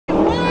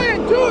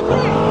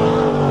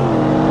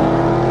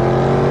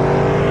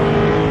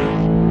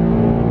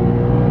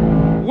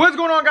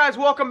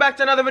welcome back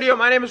to another video.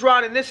 My name is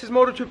Ron and this is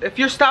MotorTube. If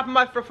you're stopping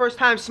by for the first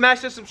time,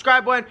 smash the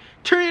subscribe button,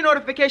 turn your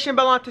notification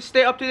bell on to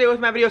stay up to date with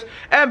my videos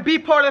and be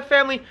part of the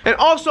family. And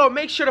also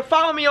make sure to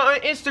follow me on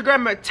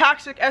Instagram at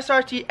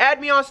ToxicSRT,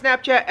 add me on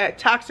Snapchat at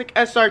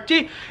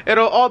ToxicSRT.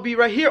 It'll all be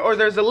right here, or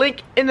there's a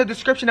link in the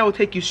description that will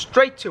take you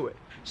straight to it.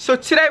 So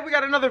today we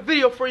got another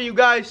video for you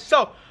guys.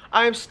 So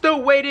I am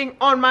still waiting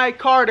on my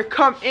car to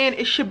come in.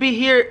 It should be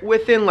here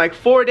within like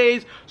 4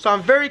 days. So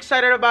I'm very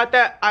excited about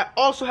that. I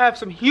also have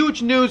some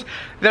huge news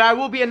that I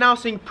will be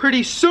announcing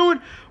pretty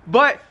soon.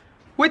 But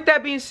with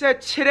that being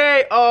said,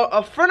 today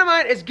a friend of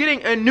mine is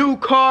getting a new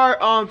car.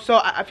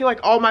 So I feel like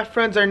all my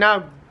friends are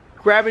now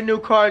grabbing new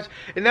cars,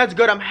 and that's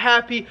good. I'm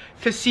happy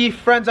to see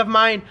friends of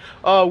mine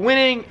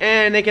winning,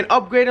 and they can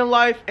upgrade in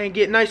life and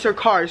get nicer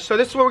cars. So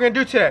this is what we're gonna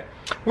do today.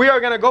 We are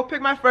gonna go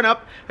pick my friend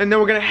up, and then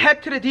we're gonna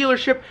head to the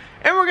dealership,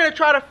 and we're gonna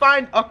try to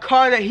find a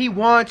car that he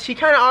wants. He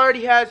kind of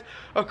already has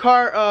a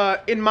car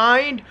in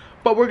mind,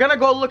 but we're gonna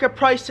go look at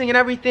pricing and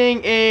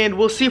everything, and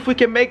we'll see if we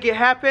can make it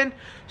happen.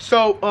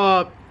 So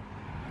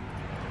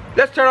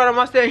let's turn on a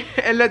Mustang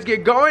and let's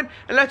get going,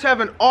 and let's have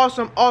an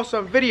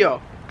awesome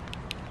video.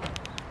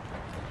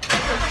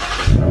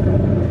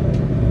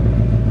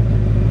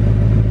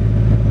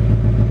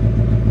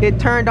 It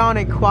turned on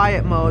in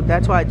quiet mode,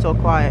 that's why it's so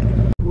quiet.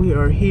 We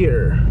are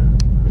here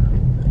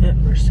at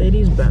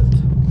Mercedes-Benz.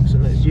 It's a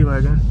nice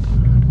G-Wagon.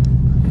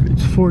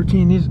 It's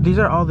 14, these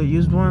are all the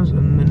used ones,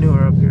 and the new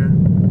are up here.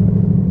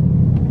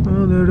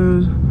 Oh, there it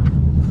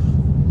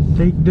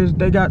is.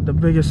 They got the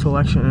biggest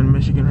selection in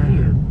Michigan right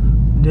here.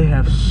 They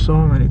have so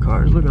many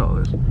cars, look at all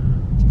this.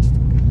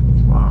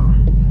 Wow.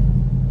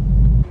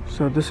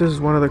 So this is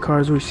one of the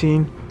cars we've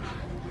seen.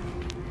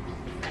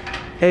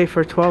 Hey,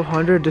 for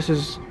 $1,200, this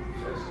is,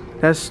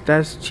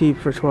 that's cheap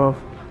for 12.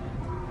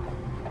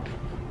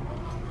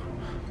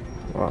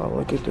 Wow,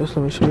 look at this.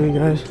 Let me show you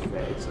guys.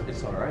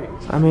 It's all right.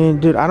 I mean,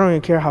 dude, I don't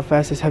even care how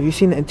fast this. Have you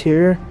seen the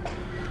interior?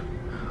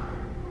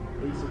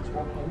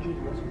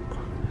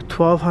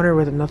 1,200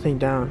 with nothing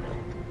down.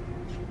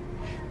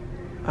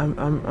 I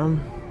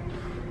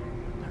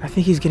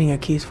think he's getting a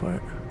keys for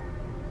it.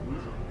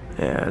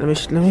 Yeah,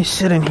 let me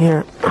sit in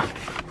here.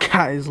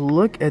 Guys,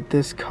 look at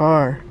this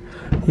car.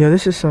 Yo,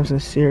 this is something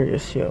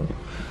serious, yo.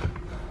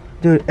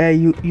 Dude, hey,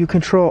 you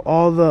control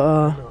all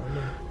the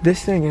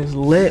this thing is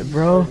lit,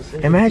 bro.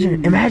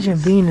 Imagine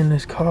being in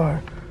this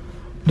car.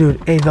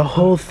 Dude, hey, the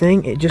whole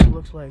thing, it just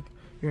looks like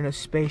you're in a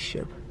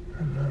spaceship.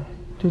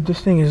 Dude,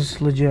 this thing is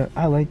legit.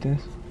 I like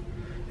this.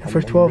 And for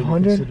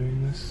 1,200,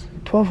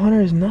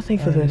 1,200 is nothing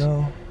for this.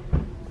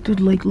 Dude,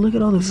 like, look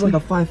at all this. It's like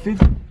a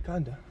 550,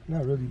 kinda.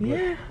 Not really. But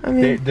yeah, I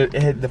mean, this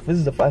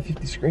is a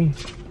 550 screen.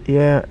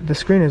 Yeah, the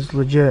screen is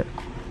legit.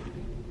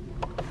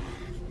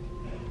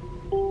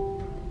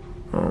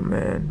 Oh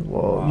man,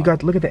 whoa! Wow. You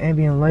got to look at the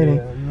ambient lighting.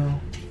 Yeah, no.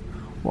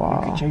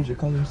 Wow. You can change the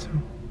colors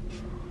too.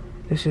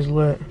 This is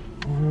lit.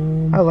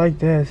 I like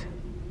this.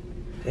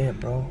 Damn,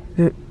 bro.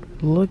 Dude,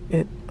 look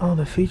at all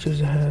the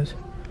features it has.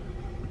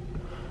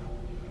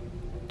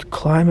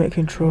 Climate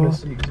control.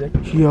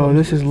 Yo,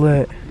 this is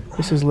lit.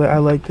 This is lit. I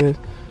like this.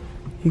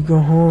 You go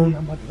home. Yeah,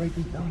 I'm about to write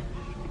this down.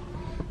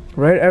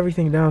 Write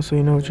everything down so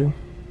you know what you.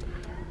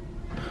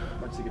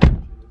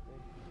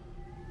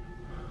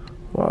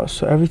 Wow,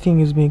 so everything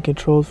is being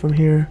controlled from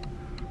here.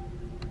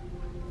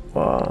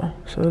 Wow,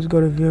 so let's go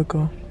to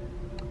vehicle.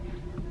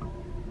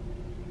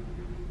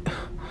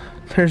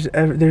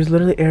 There's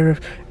literally air.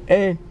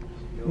 Hey,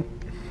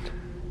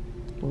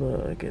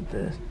 look at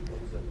this.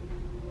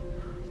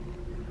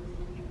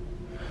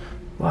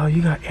 Wow,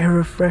 you got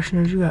air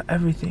fresheners. You got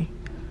everything.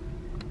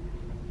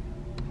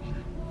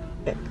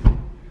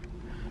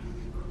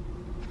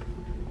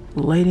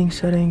 Lighting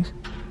settings.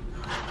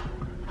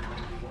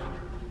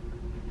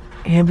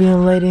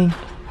 Ambient lighting.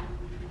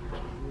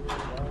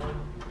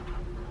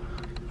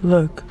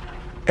 Look.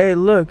 Hey,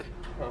 look.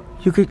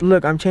 You could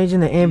look. I'm changing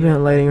the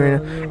ambient lighting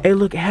right now. Hey,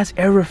 look. It has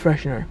air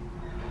freshener.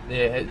 Yeah,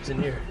 it's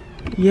in here.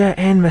 Yeah,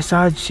 and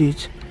massage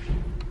seats.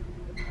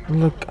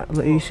 Look.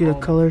 You see the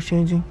colors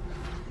changing?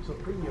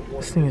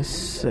 This thing is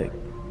sick.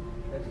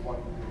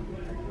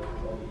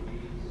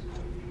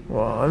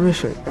 Wow. Let me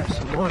show you guys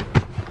some more.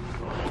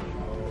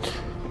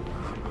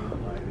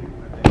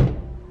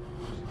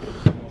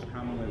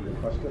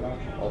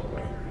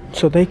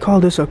 So they call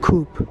this a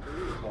coupe.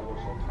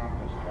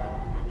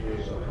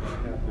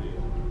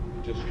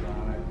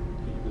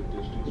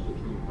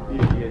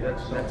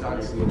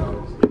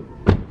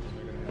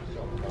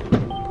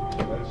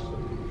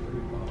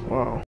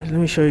 Wow. Let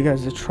me show you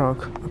guys the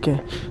trunk. Okay,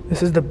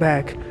 this is the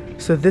back.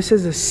 So this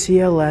is a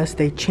CLS.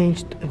 They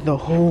changed the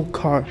whole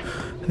car.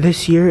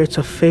 This year it's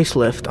a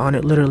facelift on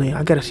it, literally.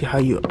 I gotta see how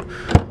you...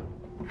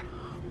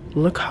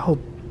 Look how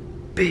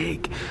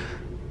big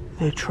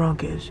the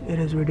trunk is. It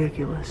is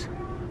ridiculous.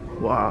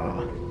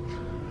 Wow.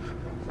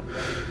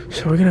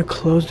 So we're gonna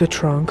close the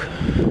trunk,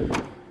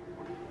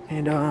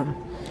 and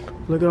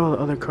look at all the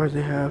other cars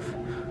they have.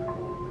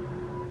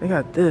 They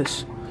got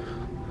this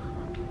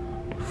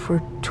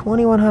for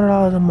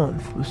 $2,100 a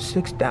month with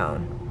 6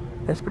 down.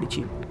 That's pretty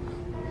cheap.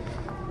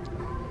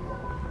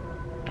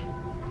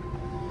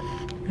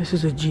 This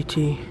is a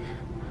GT.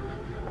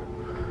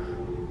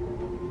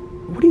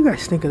 What do you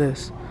guys think of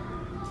this?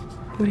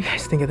 What do you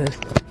guys think of this?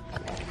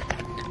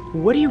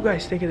 What do you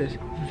guys think of this?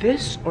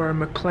 This or a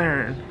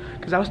McLaren?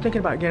 Because I was thinking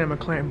about getting a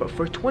McLaren, but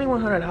for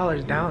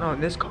 $2,100 down on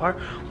this car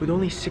with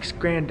only $6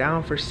 grand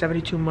down for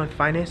 72-month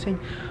financing,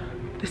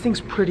 this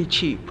thing's pretty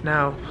cheap.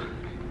 Now,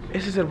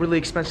 this is a really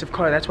expensive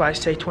car. That's why I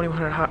say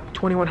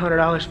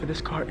 $2,100 for this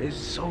car is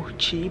so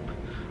cheap.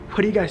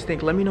 What do you guys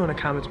think? Let me know in the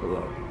comments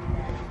below.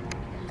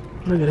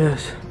 Look at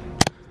this.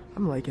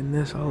 I'm liking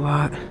this a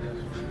lot.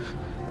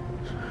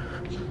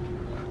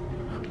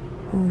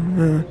 Oh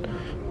man.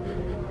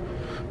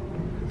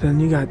 Then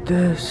you got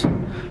this.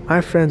 My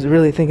friend's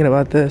really thinking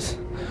about this.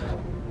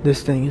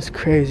 This thing is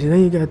crazy.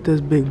 Then you got this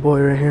big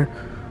boy right here.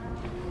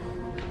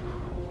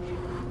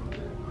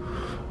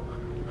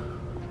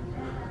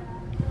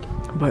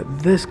 But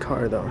this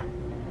car though.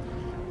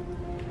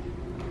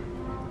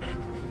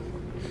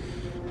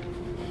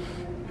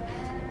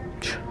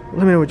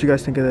 Let me know what you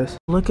guys think of this.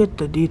 Look at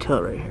the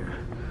detail right here.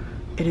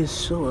 It is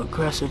so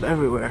aggressive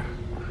everywhere.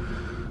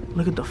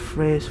 Look at the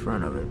phrase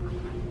front of it.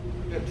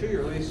 Yeah,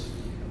 2-year lease.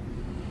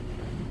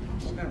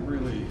 It's not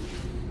really.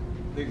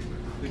 They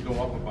go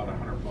up about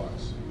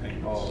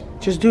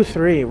 $100. Just do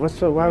 3. What's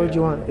the? Why would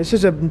you want? This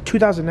is a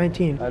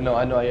 2019. I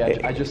know. Yeah,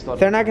 I just thought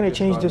they're not gonna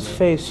change this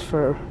face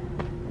for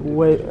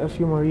a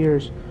few more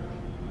years.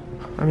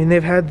 I mean,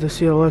 they've had the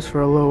CLS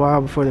for a little while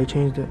before they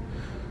changed it.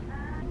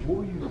 What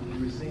were you were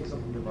saying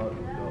something about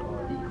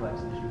the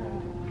E-Class that you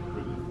had,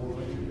 the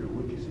E400, or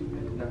what did you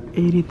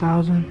say?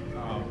 80,000.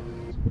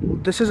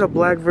 This is a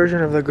black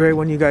version of the gray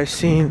one you guys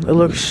seen. It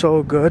looks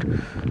so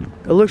good.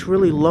 It looks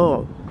really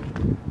low.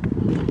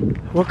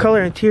 What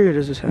color interior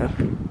does this have?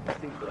 I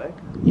think black.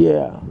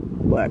 Yeah,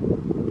 black.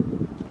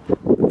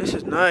 This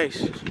is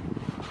nice.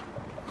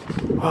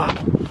 Wow,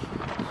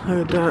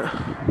 look at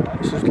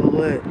that. This is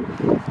lit.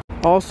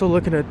 Also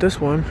looking at this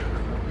one.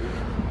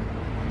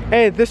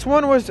 Hey, this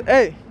one was,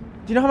 hey,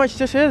 do you know how much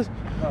this is?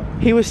 No.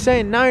 He was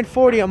saying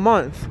 $940 a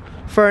month.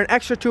 For an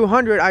extra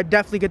 $200, I'd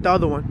definitely get the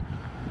other one.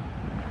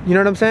 You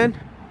know what I'm saying?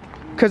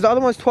 Because the other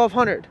one's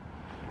 $1,200.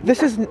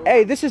 This is,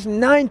 hey, this is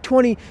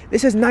 $920.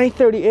 This is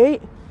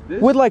 $938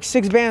 with like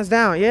 6 bands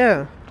down.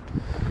 Yeah.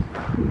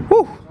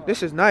 Whew.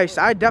 This is nice.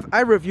 I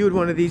reviewed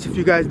one of these. If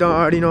you guys don't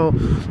already know,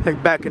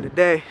 like back in the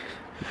day.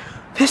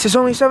 This is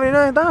only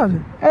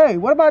 $79,000. Hey,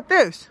 what about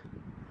this?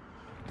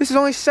 This is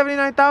only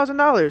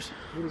 $79,000.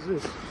 What is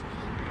this?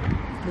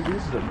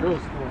 This is a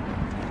girl's car.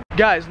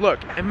 Guys,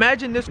 look.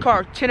 Imagine this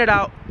car tinted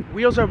out.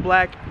 Wheels are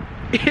black.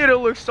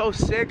 It'll look so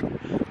sick.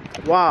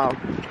 Wow.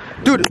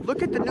 Dude,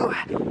 look at the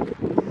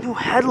new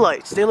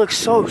headlights. They look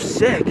so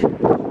sick.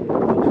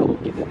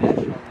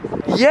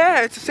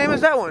 Yeah, it's the same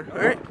as that one,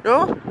 right?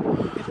 No?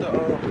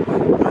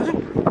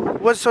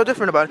 What's so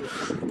different about it?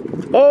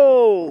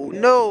 Oh,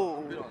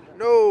 no.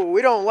 No,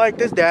 we don't like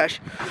this dash.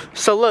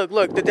 So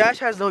look, the dash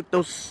has like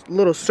those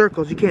little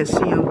circles. You can't see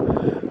them.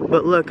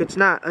 But look, it's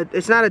not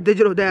a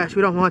digital dash.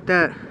 We don't want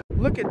that.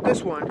 Look at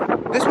this one.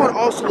 This one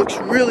also looks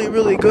really,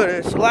 really good.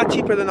 And it's a lot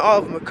cheaper than all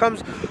of them. It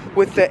comes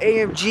with the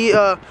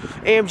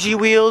AMG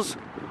wheels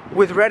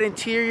with red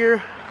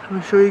interior. Let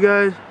me show you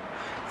guys.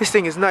 This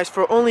thing is nice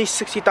for only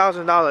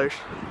 $60,000.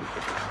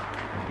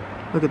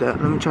 Look at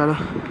that. Let me try to.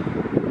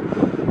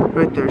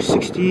 Right there,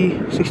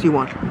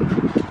 61.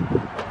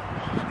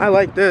 I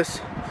like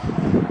this.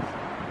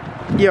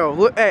 Yo,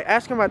 look, hey,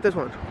 ask him about this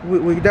one.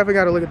 We definitely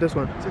gotta look at this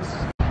one.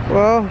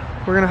 Well,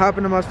 we're gonna hop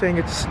in the Mustang.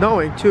 It's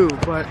snowing too,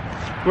 but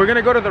we're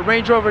gonna go to the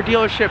Range Rover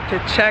dealership to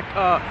check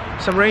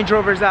some Range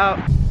Rovers out.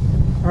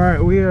 All right,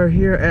 we are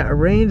here at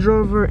Range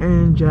Rover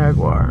and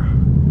Jaguar.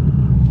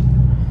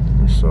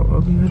 It's so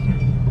ugly right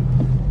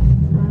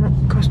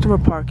there. Customer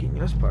parking.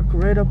 Let's park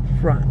right up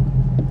front.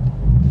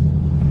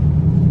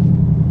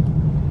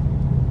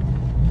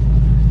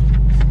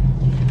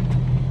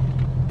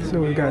 So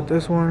we got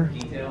this one.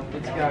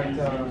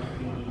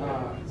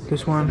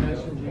 This one.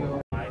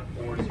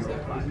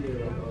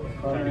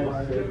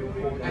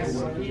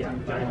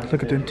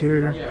 Look at the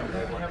interior.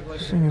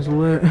 This thing is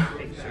lit.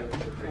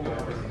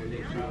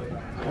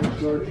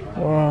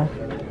 Wow.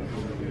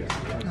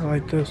 I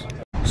like this.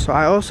 So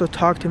I also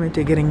talked him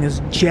into getting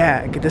this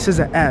Jag. This is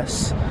an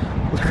S.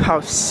 Look how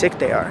sick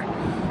they are.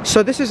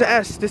 So this is an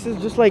S. This is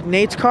just like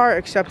Nate's car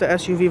except the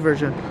SUV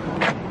version.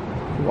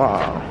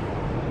 Wow.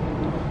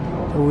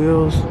 The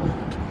wheels.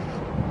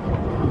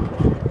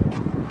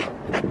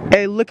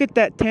 Hey, look at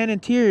that tan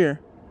interior.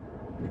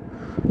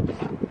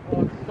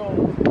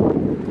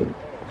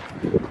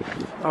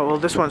 Oh, well,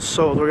 this one's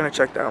sold. We're gonna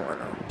check that one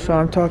out. So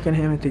I'm talking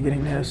him into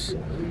getting this.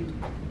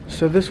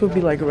 So this would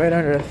be like right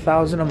under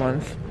 $1,000 a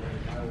month.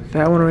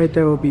 That one right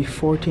there would be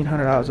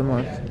 $1,400 a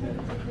month.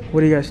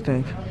 What do you guys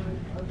think?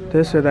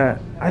 This or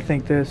that? I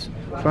think this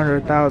for under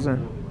 $1,000.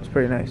 It's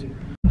pretty nice.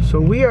 So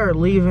we are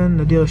leaving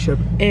the dealership,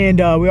 and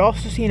we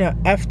also seen a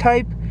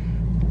F-Type,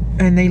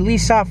 and they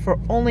lease out for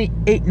only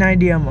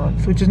 $890 a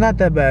month, which is not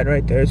that bad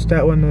right there. It's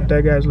that one that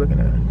that guy's looking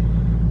at.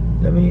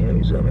 Let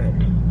me zoom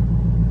in.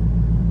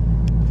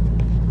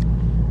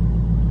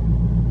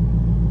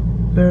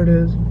 There it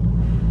is.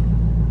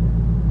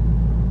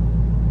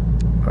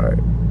 Alright.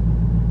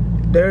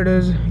 There it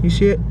is. You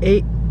see it?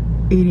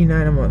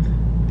 $8.89 a month.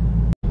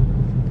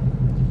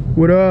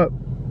 What up?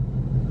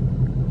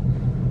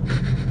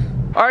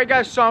 Alright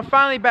guys, so I'm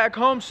finally back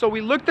home. So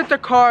we looked at the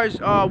cars.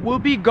 We'll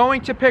be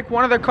going to pick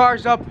one of the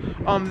cars up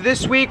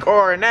this week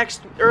or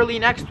early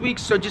next week.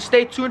 So just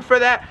stay tuned for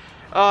that.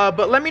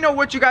 But let me know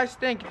what you guys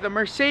think. The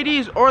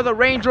Mercedes or the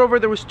Range Rover.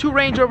 There was 2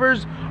 Range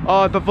Rovers.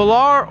 The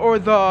Velar or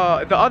the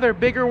other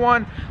bigger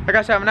one. Like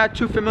I said, I'm not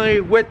too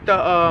familiar with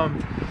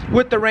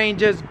the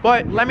Ranges,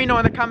 but let me know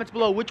in the comments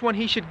below which one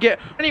he should get.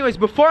 Anyways,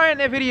 before I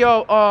end the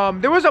video,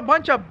 there was a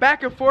bunch of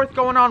back and forth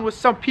going on with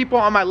some people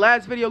on my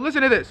last video.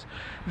 Listen to this.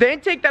 The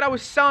intake that I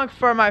was selling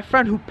for my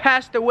friend who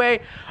passed away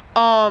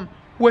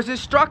was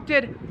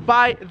instructed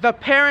by the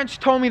parents,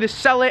 told me to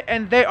sell it,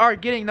 and they are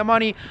getting the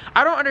money.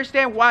 I don't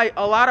understand why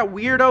a lot of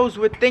weirdos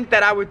would think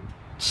that I would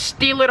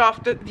steal it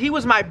off. He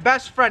was my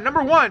best friend.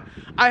 Number 1,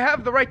 I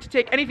have the right to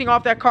take anything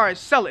off that car and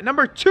sell it.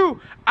 Number 2,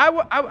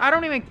 I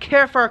don't even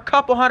care for a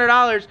couple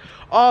 $100s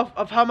off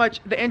of how much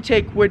the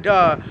intake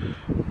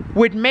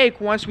would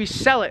make once we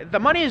sell it. The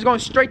money is going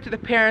straight to the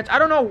parents. I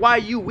don't know why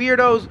you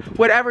weirdos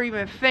would ever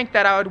even think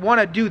that I would want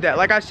to do that.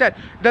 Like I said,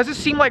 does it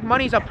seem like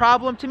money's a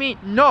problem to me?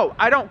 No,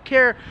 I don't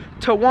care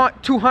to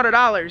want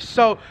 $200.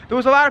 So there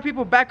was a lot of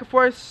people back and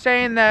forth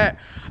saying that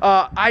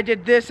I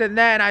did this and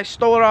that and I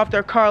stole it off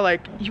their car.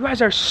 Like, you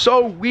guys are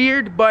so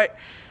weird, but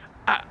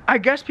I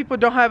guess people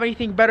don't have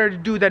anything better to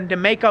do than to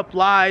make up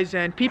lies,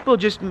 and people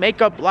just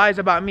make up lies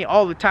about me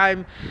all the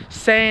time,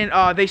 saying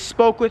they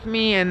spoke with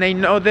me and they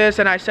know this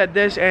and I said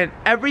this, and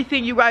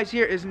everything you guys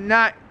hear is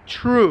not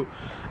true.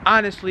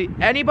 Honestly,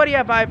 anybody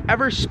I've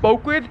ever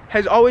spoke with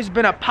has always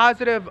been a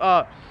positive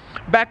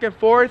back and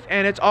forth,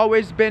 and it's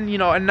always been, you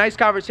know, a nice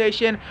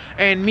conversation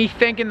and me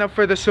thanking them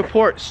for the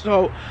support.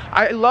 So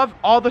I love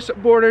all the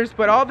supporters,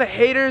 but all the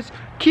haters,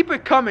 keep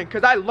it coming,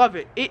 because I love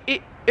it.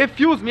 It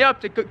fuels me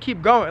up to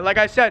keep going. Like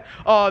I said,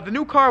 the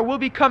new car will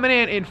be coming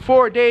in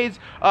 4 days.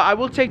 I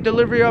will take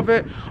delivery of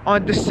it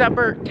on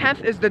December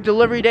 10th is the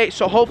delivery date,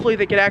 so hopefully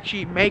they can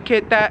actually make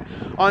it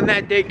on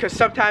that date, because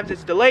sometimes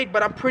it's delayed,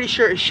 but I'm pretty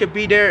sure it should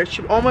be there. It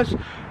should almost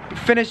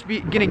finish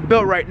getting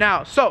built right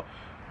now. So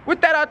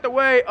with that out the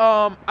way,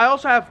 I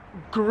also have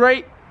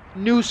great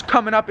news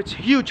coming up. It's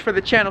huge for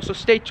the channel, so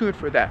stay tuned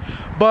for that.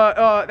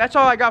 But that's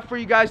all I got for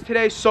you guys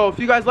today. So if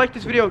you guys like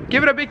this video,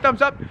 give it a big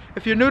thumbs up.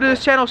 If you're new to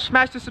this channel,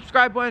 smash the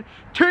subscribe button,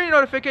 turn your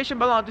notification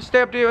bell on to stay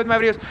updated with my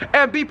videos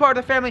and be part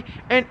of the family.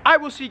 And I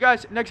will see you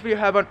guys next video.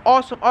 Have an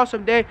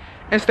awesome day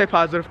and stay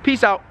positive.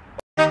 Peace out.